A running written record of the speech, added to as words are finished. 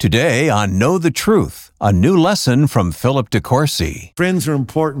Today on Know the Truth, a new lesson from Philip De Courcy. Friends are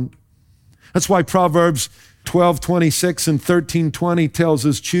important. That's why Proverbs 12:26 and 13:20 tells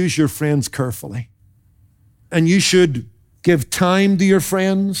us, choose your friends carefully. And you should give time to your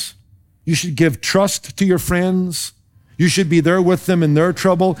friends. You should give trust to your friends. You should be there with them in their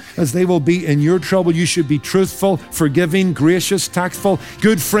trouble as they will be in your trouble. You should be truthful, forgiving, gracious, tactful.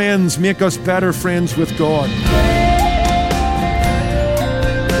 Good friends make us better friends with God.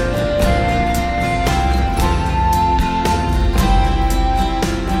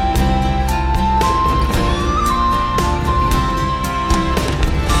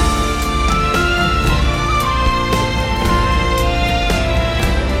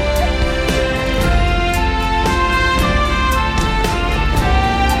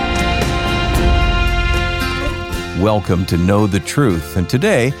 Welcome to Know the Truth, and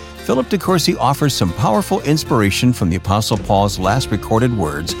today, Philip De Courcy offers some powerful inspiration from the Apostle Paul's last recorded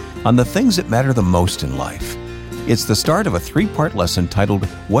words on the things that matter the most in life. It's the start of a three-part lesson titled,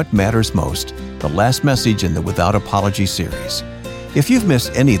 What Matters Most, the last message in the Without Apology series. If you've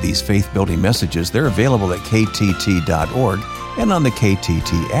missed any of these faith-building messages, they're available at ktt.org and on the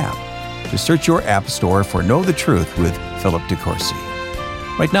KTT app. Just search your app store for Know the Truth with Philip De Courcy.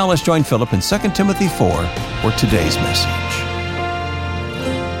 Right now, let's join Philip in 2 Timothy 4 for today's message.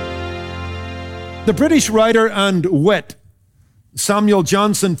 The British writer and wit, Samuel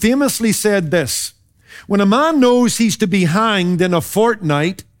Johnson, famously said this: when a man knows he's to be hanged in a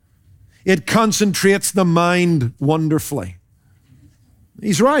fortnight, it concentrates the mind wonderfully.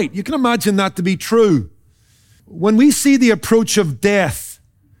 He's right. You can imagine that to be true. When we see the approach of death,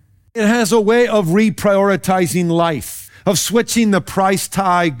 it has a way of reprioritizing life, of switching the price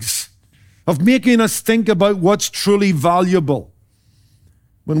tags, of making us think about what's truly valuable.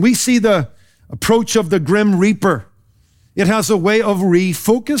 When we see the approach of the Grim Reaper, it has a way of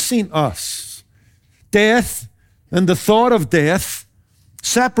refocusing us. Death and the thought of death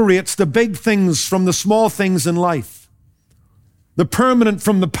separates the big things from the small things in life, the permanent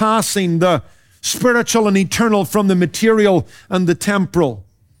from the passing, the spiritual and eternal from the material and the temporal.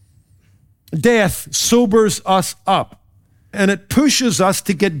 Death sobers us up, and it pushes us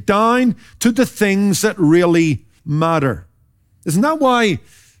to get down to the things that really matter. Isn't that why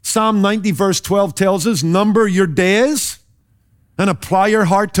Psalm 90 verse 12 tells us, number your days and apply your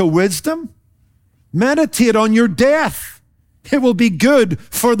heart to wisdom? Meditate on your death. It will be good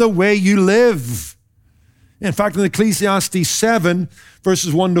for the way you live. In fact, in Ecclesiastes 7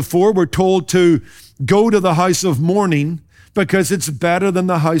 verses 1 to 4, we're told to go to the house of mourning because it's better than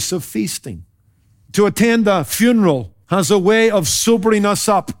the house of feasting. To attend a funeral has a way of sobering us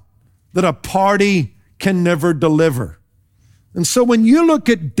up that a party can never deliver. And so when you look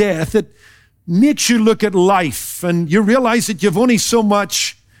at death, it makes you look at life, and you realize that you've only so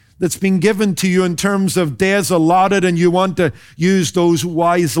much that's been given to you in terms of days allotted, and you want to use those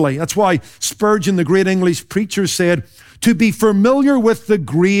wisely. That's why Spurgeon, the great English preacher, said, to be familiar with the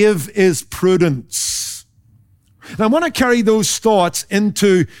grave is prudence. And I want to carry those thoughts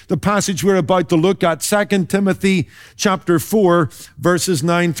into the passage we're about to look at, 2 Timothy chapter 4, verses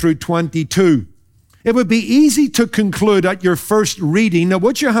 9 through 22. It would be easy to conclude at your first reading that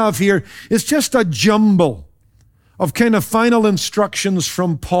what you have here is just a jumble of kind of final instructions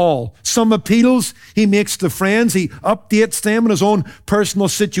from Paul. Some appeals he makes to friends, he updates them in his own personal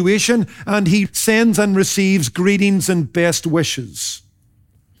situation, and he sends and receives greetings and best wishes.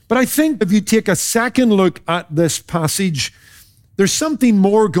 But I think if you take a second look at this passage, there's something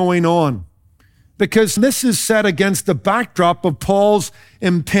more going on, because this is set against the backdrop of Paul's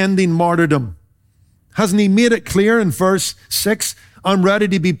impending martyrdom. Hasn't he made it clear in verse 6? I'm ready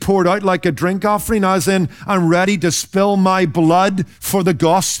to be poured out like a drink offering, as in I'm ready to spill my blood for the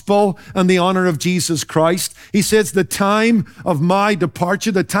gospel and the honor of Jesus Christ. He says the time of my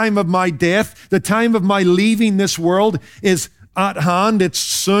departure, the time of my death, the time of my leaving this world is at hand. It's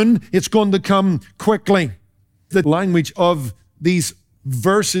soon. It's going to come quickly. The language of these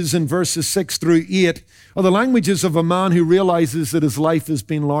verses in verses 6 through 8 are the languages of a man who realizes that his life has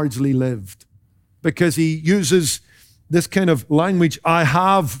been largely lived, because he uses this kind of language. I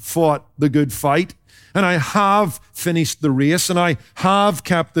have fought the good fight, and I have finished the race, and I have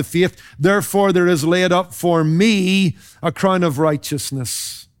kept the faith. Therefore, there is laid up for me a crown of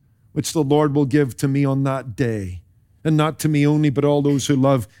righteousness, which the Lord will give to me on that day. And not to me only, but all those who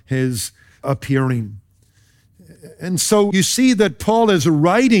love his appearing. And so you see that Paul is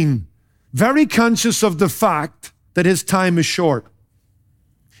writing very conscious of the fact that his time is short.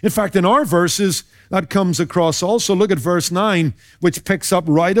 In fact, in our verses, that comes across also. Look at verse 9, which picks up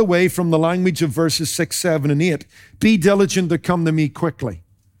right away from the language of verses 6, 7, and 8. Be diligent to come to me quickly.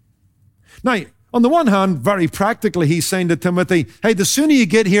 Now, on the one hand, very practically, he's saying to Timothy, hey, the sooner you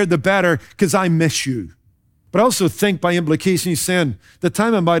get here, the better, because I miss you. But I also think by implication, he's saying, the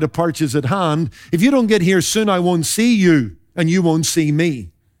time of my departure is at hand. If you don't get here soon, I won't see you, and you won't see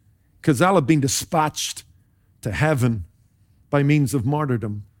me, because I'll have been dispatched to heaven by means of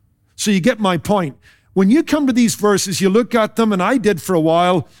martyrdom. So you get my point. When you come to these verses, you look at them, and I did for a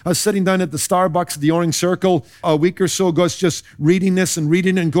while. I was sitting down at the Starbucks at the Orange Circle a week or so ago, just reading this and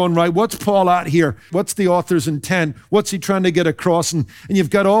reading it and going, right, what's Paul at here? What's the author's intent? What's he trying to get across? And you've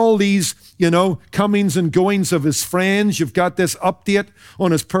got all these, comings and goings of his friends. You've got this update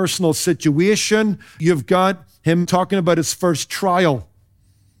on his personal situation. You've got him talking about his first trial.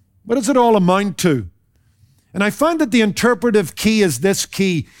 What does it all amount to? And I find that the interpretive key is this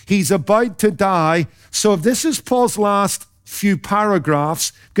key. He's about to die. So if this is Paul's last few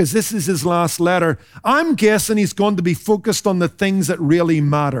paragraphs, because this is his last letter, I'm guessing he's going to be focused on the things that really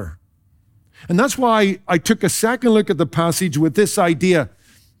matter. And that's why I took a second look at the passage with this idea.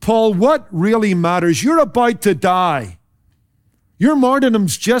 Paul, what really matters? You're about to die. Your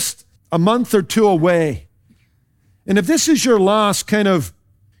martyrdom's just a month or two away. And if this is your last kind of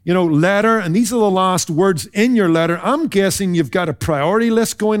letter, and these are the last words in your letter, I'm guessing you've got a priority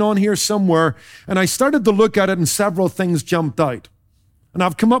list going on here somewhere. And I started to look at it and several things jumped out. And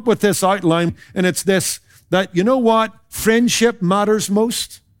I've come up with this outline, and it's this, that you know what? Friendship matters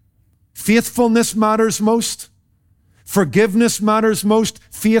most. Faithfulness matters most. Forgiveness matters most.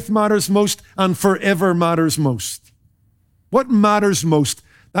 Faith matters most. And forever matters most. What matters most?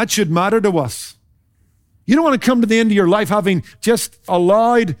 That should matter to us. You don't want to come to the end of your life having just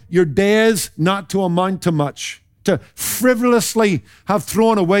allowed your days not to amount to much, to frivolously have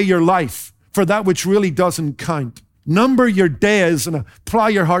thrown away your life for that which really doesn't count. Number your days and apply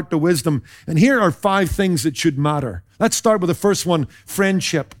your heart to wisdom. And here are 5 things that should matter. Let's start with the first one,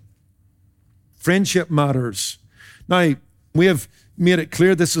 friendship. Friendship matters. Now, we have made it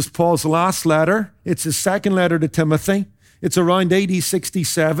clear this is Paul's last letter. It's his second letter to Timothy. It's around AD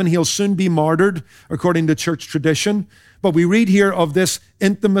 67. He'll soon be martyred, according to church tradition. But we read here of this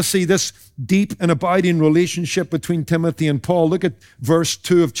intimacy, this deep and abiding relationship between Timothy and Paul. Look at verse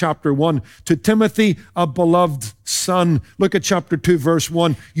 2 of chapter 1. To Timothy, a beloved son. Look at chapter 2, verse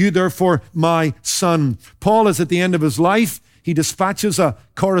 1. You therefore, my son. Paul is at the end of his life. He dispatches a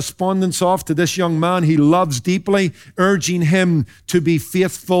correspondence off to this young man he loves deeply, urging him to be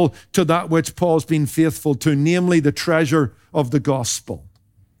faithful to that which Paul's been faithful to, namely the treasure of the gospel.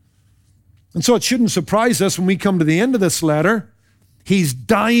 And so it shouldn't surprise us when we come to the end of this letter. He's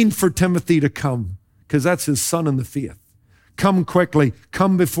dying for Timothy to come, because that's his son in the faith. Come quickly,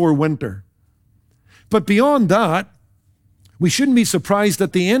 come before winter. But beyond that, we shouldn't be surprised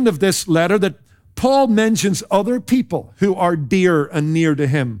at the end of this letter that Paul mentions other people who are dear and near to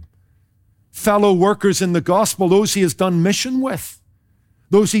him. Fellow workers in the gospel, those he has done mission with,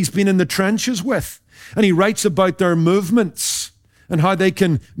 those he's been in the trenches with. And he writes about their movements and how they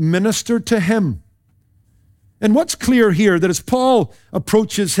can minister to him. And what's clear here, that as Paul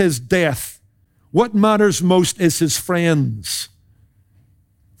approaches his death, what matters most is his friends,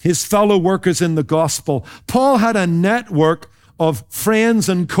 his fellow workers in the gospel. Paul had a network of friends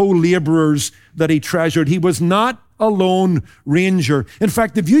and co-laborers that he treasured. He was not a lone ranger. In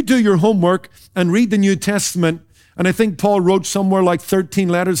fact, if you do your homework and read the New Testament, and I think Paul wrote somewhere like 13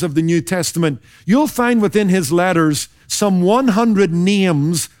 letters of the New Testament, you'll find within his letters some 100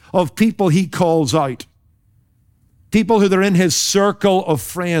 names of people he calls out. People who are in his circle of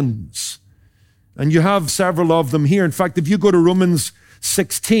friends. And you have several of them here. In fact, if you go to Romans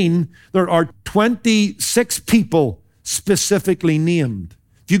 16, there are 26 people specifically named.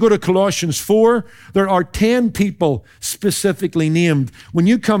 If you go to Colossians 4, there are 10 people specifically named. When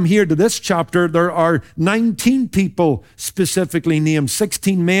you come here to this chapter, there are 19 people specifically named,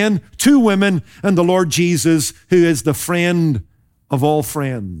 16 men, 2 women, and the Lord Jesus, who is the friend of all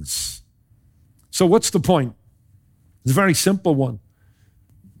friends. So what's the point? It's a very simple one.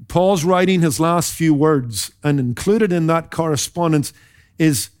 Paul's writing his last few words, and included in that correspondence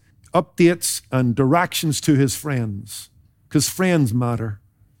is updates and directions to his friends, because friends matter.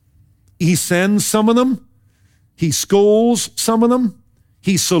 He sends some of them, he scolds some of them,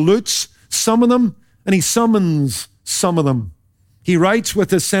 he salutes some of them, and he summons some of them. He writes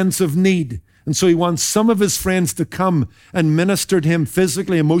with a sense of need, and so he wants some of his friends to come and minister to him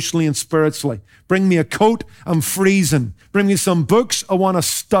physically, emotionally, and spiritually. Bring me a coat, I'm freezing. Bring me some books, I want to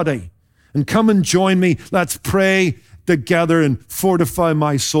study. And come and join me, let's pray together and fortify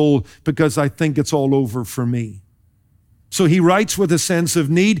my soul, because I think it's all over for me. So he writes with a sense of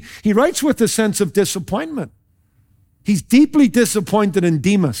need. He writes with a sense of disappointment. He's deeply disappointed in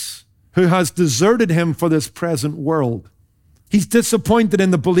Demas. who has deserted him for this present world. He's disappointed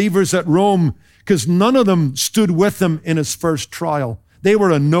in the believers at Rome because none of them stood with him in his first trial. They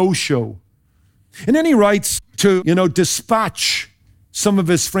were a no-show. And then he writes to, dispatch some of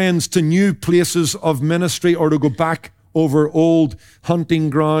his friends to new places of ministry or to go back over old hunting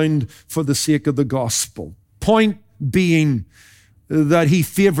ground for the sake of the gospel. Point being that he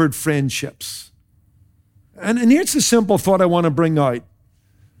favored friendships. And here's a simple thought I want to bring out.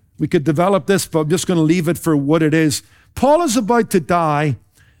 We could develop this, but I'm just going to leave it for what it is. Paul is about to die,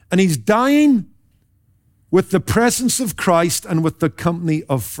 and he's dying with the presence of Christ and with the company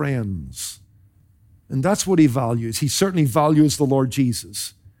of friends. And that's what he values. He certainly values the Lord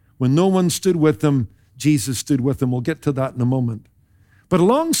Jesus. When no one stood with him, Jesus stood with him. We'll get to that in a moment. But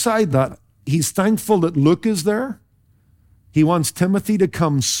alongside that, he's thankful that Luke is there. He wants Timothy to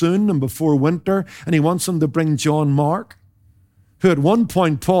come soon and before winter, and he wants him to bring John Mark, who at one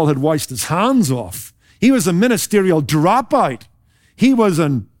point Paul had washed his hands off. He was a ministerial dropout. He was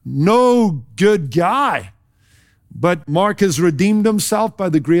a no good guy. But Mark has redeemed himself by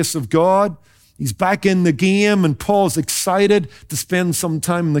the grace of God. He's back in the game, and Paul's excited to spend some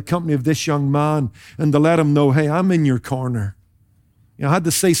time in the company of this young man and to let him know, hey, I'm in your corner. I had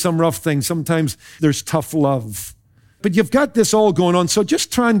to say some rough things. Sometimes there's tough love. But you've got this all going on. So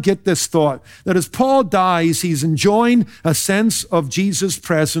just try and get this thought that as Paul dies, he's enjoying a sense of Jesus'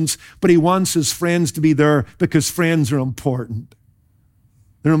 presence, but he wants his friends to be there because friends are important.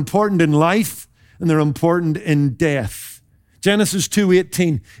 They're important in life and they're important in death. Genesis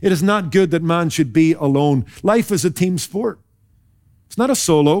 2:18, it is not good that man should be alone. Life is a team sport. It's not a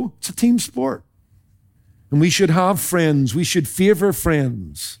solo, it's a team sport. And we should have friends. We should favor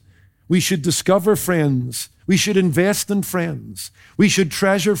friends. We should discover friends. We should invest in friends. We should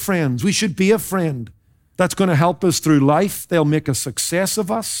treasure friends. We should be a friend. That's going to help us through life. They'll make a success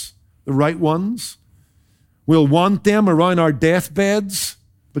of us, the right ones. We'll want them around our deathbeds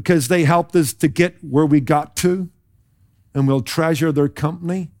because they helped us to get where we got to. And we'll treasure their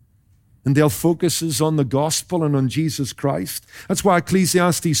company. And they'll focus us on the gospel and on Jesus Christ. That's why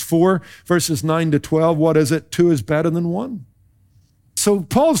Ecclesiastes 4, verses 9 to 12, what is it? 2 is better than 1. So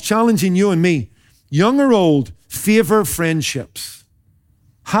Paul's challenging you and me, young or old, favor friendships.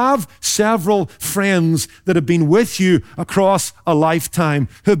 Have several friends that have been with you across a lifetime,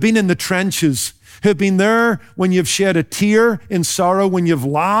 who have been in the trenches, who have been there when you've shed a tear in sorrow, when you've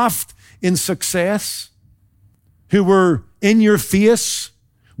laughed in success, who were in your face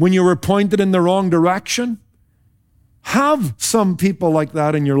when you were pointed in the wrong direction. Have some people like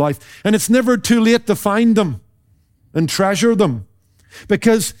that in your life. And it's never too late to find them and treasure them.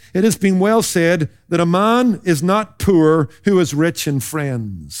 Because it has been well said that a man is not poor who is rich in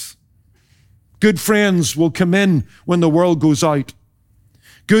friends. Good friends will come in when the world goes out.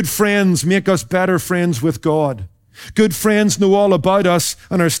 Good friends make us better friends with God. Good friends know all about us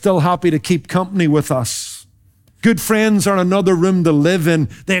and are still happy to keep company with us. Good friends are another room to live in.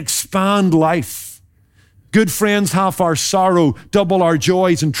 They expand life. Good friends half our sorrow, double our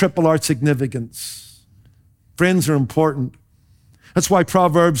joys, and triple our significance. Friends are important. That's why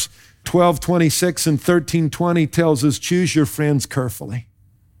Proverbs 12:26 and 13:20 tells us, choose your friends carefully.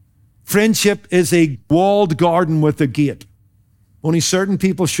 Friendship is a walled garden with a gate. Only certain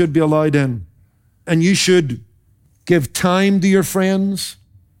people should be allowed in. And you should give time to your friends.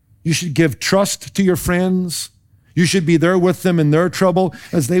 You should give trust to your friends. You should be there with them in their trouble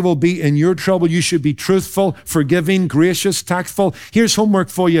as they will be in your trouble. You should be truthful, forgiving, gracious, tactful. Here's homework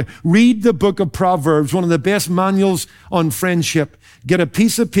for you. Read the book of Proverbs, one of the best manuals on friendship. Get a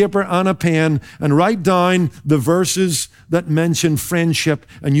piece of paper and a pen and write down the verses that mention friendship,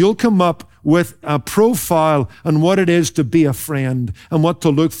 and you'll come up with a profile on what it is to be a friend and what to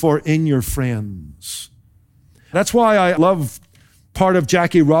look for in your friends. That's why I love part of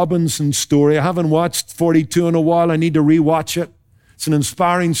Jackie Robinson's story. I haven't watched 42 in a while. I need to rewatch it. It's an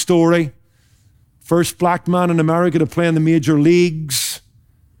inspiring story. First black man in America to play in the major leagues.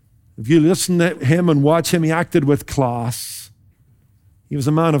 If you listen to him and watch him, he acted with class. He was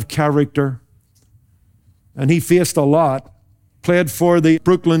a man of character. And he faced a lot. Played for the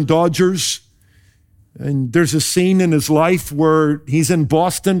Brooklyn Dodgers. And there's a scene in his life where he's in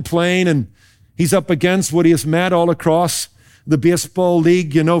Boston playing and he's up against what he has met all across the baseball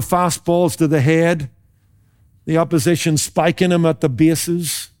league, fastballs to the head, the opposition spiking him at the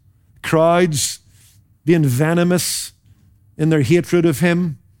bases, crowds being venomous in their hatred of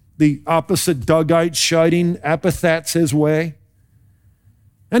him, the opposite dugout shouting epithets his way.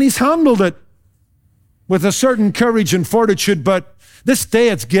 And he's handled it with a certain courage and fortitude, but this day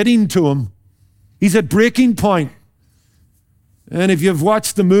it's getting to him. He's at breaking point. And if you've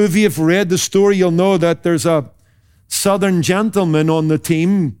watched the movie, if read the story, you'll know that there's a Southern gentleman on the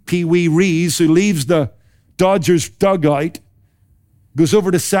team, Pee Wee Reese, who leaves the Dodgers dugout, goes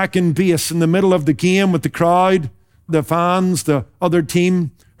over to second base in the middle of the game with the crowd, the fans, the other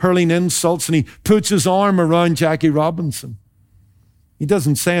team hurling insults, and he puts his arm around Jackie Robinson. He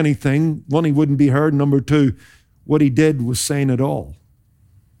doesn't say anything. One, he wouldn't be heard. Number two, what he did was saying it all.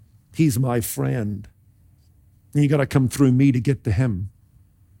 He's my friend. And you got to come through me to get to him.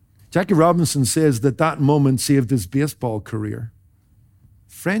 Jackie Robinson says that moment saved his baseball career.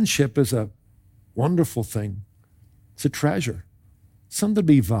 Friendship is a wonderful thing. It's a treasure. Something to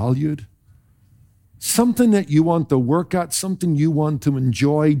be valued. Something that you want to work at, something you want to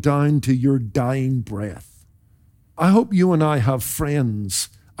enjoy down to your dying breath. I hope you and I have friends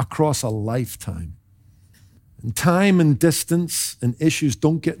across a lifetime. And time and distance and issues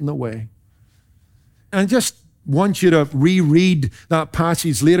don't get in the way. And I just want you to reread that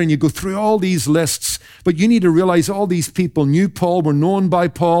passage later, and you go through all these lists. But you need to realize all these people knew Paul, were known by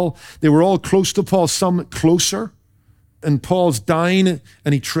Paul. They were all close to Paul, some closer. And Paul's dying,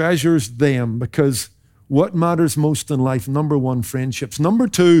 and he treasures them, because what matters most in life? Number one, friendships. Number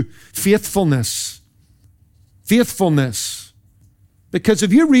two, faithfulness. Faithfulness. Because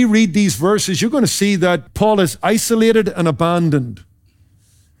if you reread these verses, you're going to see that Paul is isolated and abandoned.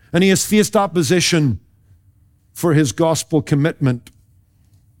 And he has faced opposition for his gospel commitment.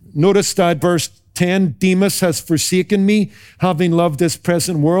 Notice that verse 10, Demas has forsaken me, having loved this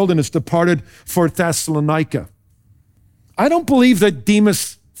present world, and has departed for Thessalonica. I don't believe that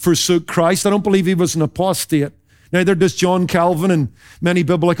Demas forsook Christ. I don't believe he was an apostate. Neither does John Calvin and many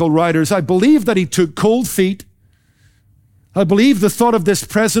biblical writers. I believe that he took cold feet. I believe the thought of this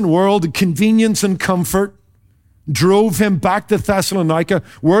present world, convenience and comfort, drove him back to Thessalonica,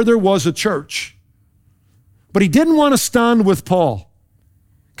 where there was a church. But he didn't want to stand with Paul,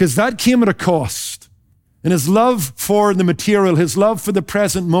 because that came at a cost. And his love for the material, his love for the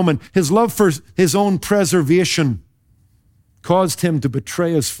present moment, his love for his own preservation caused him to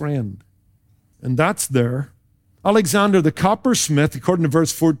betray his friend. And that's there. Alexander the coppersmith, according to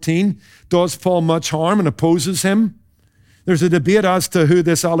verse 14, does Paul much harm and opposes him. There's a debate as to who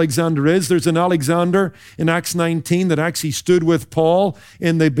this Alexander is. There's an Alexander in Acts 19 that actually stood with Paul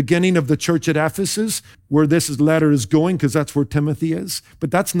in the beginning of the church at Ephesus, where this letter is going, because that's where Timothy is. But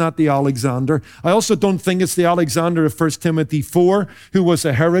that's not the Alexander. I also don't think it's the Alexander of 1 Timothy 4, who was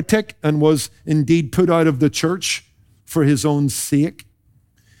a heretic and was indeed put out of the church for his own sake.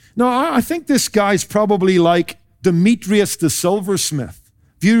 No, I think this guy's probably like Demetrius the silversmith.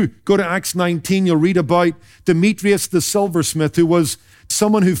 If you go to Acts 19, you'll read about Demetrius the silversmith, who was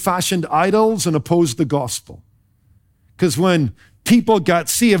someone who fashioned idols and opposed the gospel. Because when people got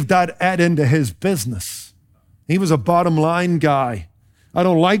saved, that ate into his business. He was a bottom line guy. I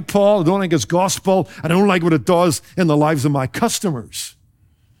don't like Paul. I don't like his gospel. I don't like what it does in the lives of my customers.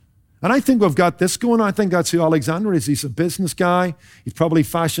 And I think we've got this going on. I think that's who Alexander is. He's a business guy. He probably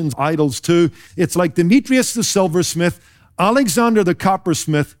fashions idols too. It's like Demetrius the silversmith. Alexander the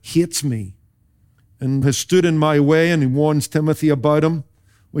coppersmith hates me and has stood in my way, and he warns Timothy about him,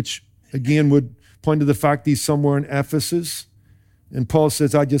 which again would point to the fact he's somewhere in Ephesus. And Paul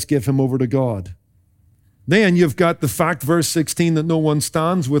says, I just give him over to God. Then you've got the fact, verse 16, that no one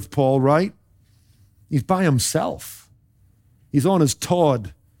stands with Paul, right? He's by himself. He's on his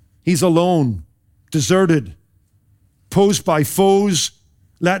Todd. He's alone, deserted, opposed by foes,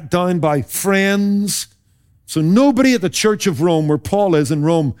 let down by friends. So nobody at the church of Rome, where Paul is in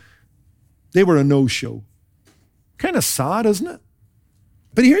Rome, they were a no-show. Kind of sad, isn't it?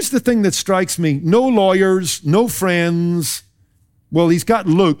 But here's the thing that strikes me. No lawyers, no friends. Well, he's got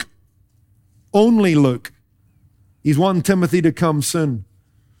Luke, only Luke. He's wanting Timothy to come soon.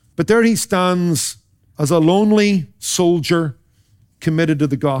 But there he stands as a lonely soldier committed to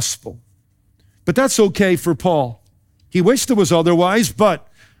the gospel. But that's okay for Paul. He wished it was otherwise, but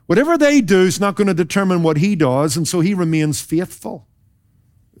whatever they do is not going to determine what he does, and so he remains faithful.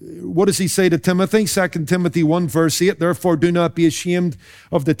 What does he say to Timothy? 2 Timothy 1 verse 8, therefore do not be ashamed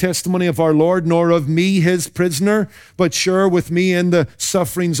of the testimony of our Lord, nor of me, his prisoner, but share with me in the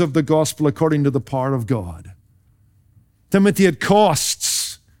sufferings of the gospel according to the power of God. Timothy, it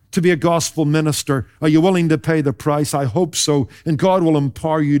costs to be a gospel minister. Are you willing to pay the price? I hope so, and God will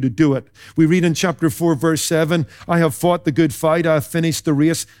empower you to do it. We read in chapter 4, verse 7, I have fought the good fight, I have finished the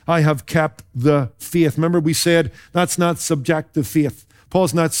race, I have kept the faith. Remember we said that's not subjective faith.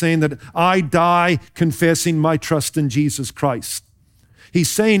 Paul's not saying that I die confessing my trust in Jesus Christ. He's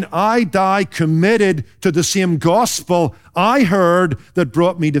saying I die committed to the same gospel I heard that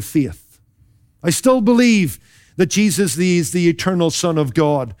brought me to faith. I still believe that Jesus is the eternal Son of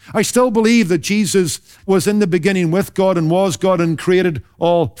God. I still believe that Jesus was in the beginning with God and was God and created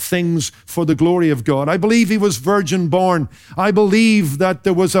all things for the glory of God. I believe he was virgin born. I believe that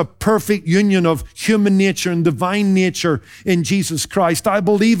there was a perfect union of human nature and divine nature in Jesus Christ. I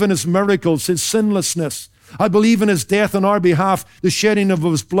believe in his miracles, his sinlessness. I believe in his death on our behalf, the shedding of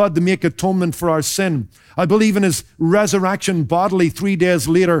his blood to make atonement for our sin. I believe in his resurrection bodily 3 days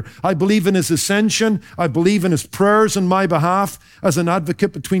later. I believe in his ascension. I believe in his prayers on my behalf as an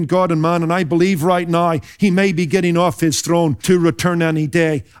advocate between God and man. And I believe right now he may be getting off his throne to return any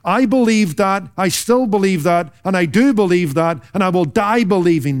day. I believe that. I still believe that. And I do believe that. And I will die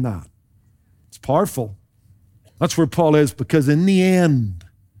believing that. It's powerful. That's where Paul is, because in the end,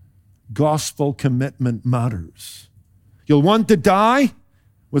 gospel commitment matters. You'll want to die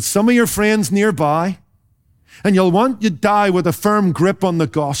with some of your friends nearby, and you'll want to die with a firm grip on the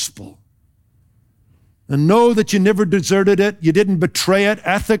gospel. And know that you never deserted it. You didn't betray it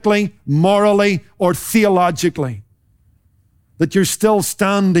ethically, morally, or theologically. That you're still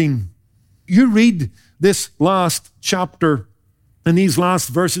standing. You read this last chapter and these last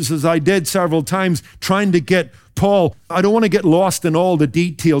verses, as I did several times, trying to get Paul, I don't want to get lost in all the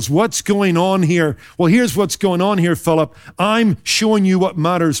details. What's going on here? Well, here's what's going on here, Philip. I'm showing you what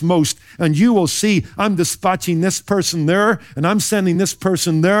matters most. And you will see I'm dispatching this person there, and I'm sending this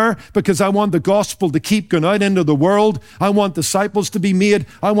person there, because I want the gospel to keep going out into the world. I want disciples to be made.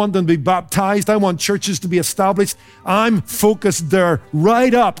 I want them to be baptized. I want churches to be established. I'm focused there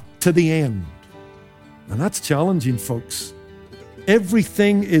right up to the end. And that's challenging, folks.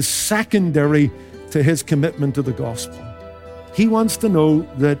 Everything is secondary to his commitment to the gospel. He wants to know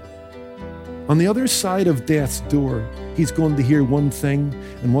that on the other side of death's door, he's going to hear one thing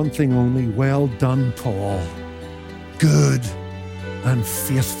and one thing only: well done, Paul, good and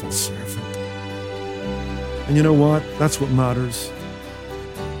faithful servant. And you know what? That's what matters.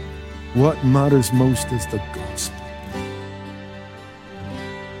 What matters most is the gospel.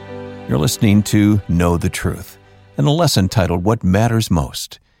 You're listening to Know the Truth, and a lesson titled What Matters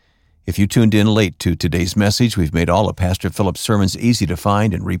Most. If you tuned in late to today's message, we've made all of Pastor Philip's sermons easy to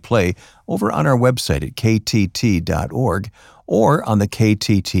find and replay over on our website at ktt.org or on the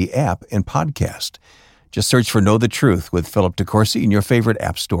KTT app and podcast. Just search for Know the Truth with Philip De Courcy in your favorite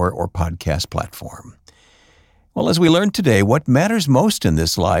app store or podcast platform. Well, as we learned today, what matters most in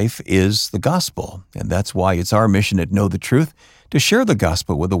this life is the gospel, and that's why it's our mission at Know the Truth to share the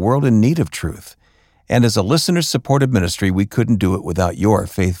gospel with a world in need of truth. And as a listener-supported ministry, we couldn't do it without your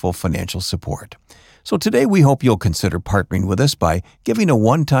faithful financial support. So today we hope you'll consider partnering with us by giving a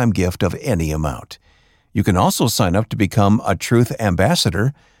one-time gift of any amount. You can also sign up to become a Truth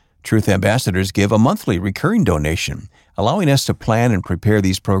Ambassador. Truth Ambassadors give a monthly recurring donation, allowing us to plan and prepare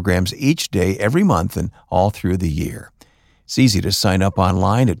these programs each day, every month, and all through the year. It's easy to sign up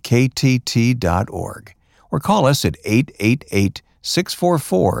online at ktt.org or call us at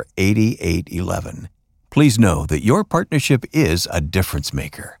 888-644-8811. Please know that your partnership is a difference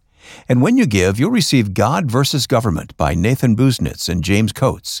maker. And when you give, you'll receive God versus Government by Nathan Busenitz and James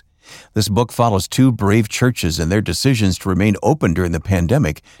Coates. This book follows two brave churches and their decisions to remain open during the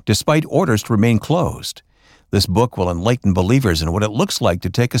pandemic despite orders to remain closed. This book will enlighten believers in what it looks like to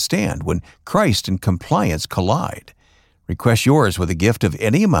take a stand when Christ and compliance collide. Request yours with a gift of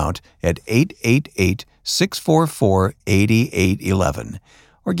any amount at 888-644-8811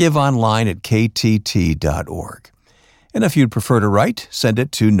 or give online at ktt.org. And if you'd prefer to write, send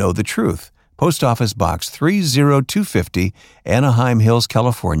it to Know the Truth, Post Office Box 30250, Anaheim Hills,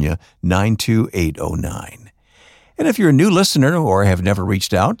 California, 92809. And if you're a new listener or have never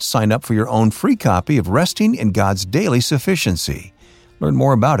reached out, sign up for your own free copy of Resting in God's Daily Sufficiency. Learn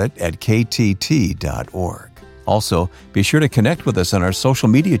more about it at ktt.org. Also, be sure to connect with us on our social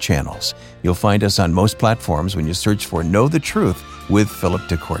media channels. You'll find us on most platforms when you search for Know the Truth with Philip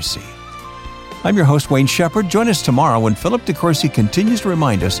De Courcy. I'm your host, Wayne Shepherd. Join us tomorrow when Philip De Courcy continues to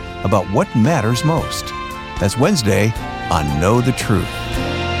remind us about what matters most. That's Wednesday on Know the Truth.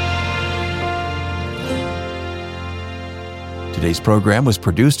 Today's program was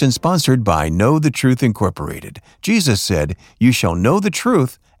produced and sponsored by Know the Truth Incorporated. Jesus said, "You shall know the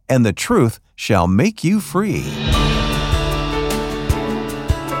truth, and the truth shall make you free."